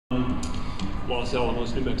Los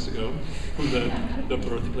Alamos, New Mexico, the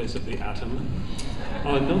birthplace of the atom.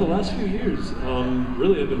 No, the last few years,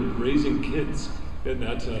 really I've been raising kids, and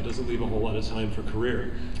that doesn't leave a whole lot of time for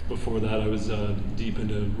career. Before that, I was deep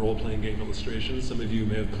into role-playing game illustrations. Some of you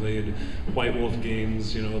may have played White Wolf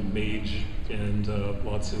games, you know, Mage, and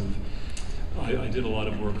lots of. I did a lot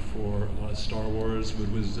of work for Star Wars with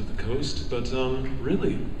Wizards of the Coast, but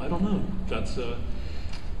really, I don't know.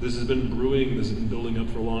 This has been brewing, this has been building up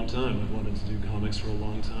for a long time. I've wanted to do comics for a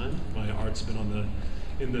long time. My art's been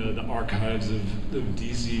in the archives of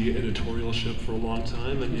DC editorialship for a long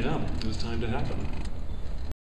time, and yeah, it was time to happen.